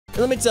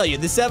And let me tell you,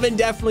 the 7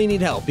 definitely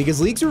need help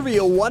because leaks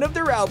reveal one of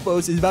their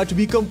outposts is about to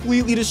be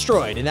completely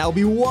destroyed, and that will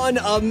be one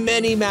of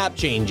many map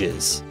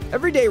changes.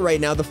 Every day right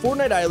now, the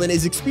Fortnite island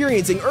is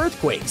experiencing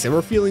earthquakes, and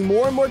we're feeling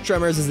more and more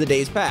tremors as the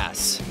days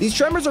pass. These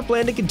tremors are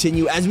planned to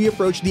continue as we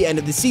approach the end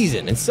of the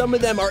season, and some of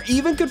them are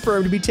even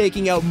confirmed to be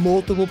taking out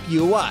multiple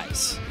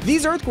POIs.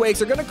 These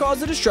earthquakes are going to cause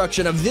the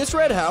destruction of this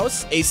red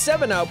house, a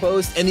 7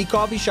 outpost, and the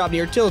coffee shop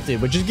near Tilted,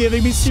 which is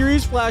giving me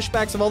serious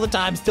flashbacks of all the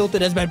times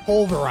Tilted has been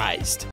pulverized.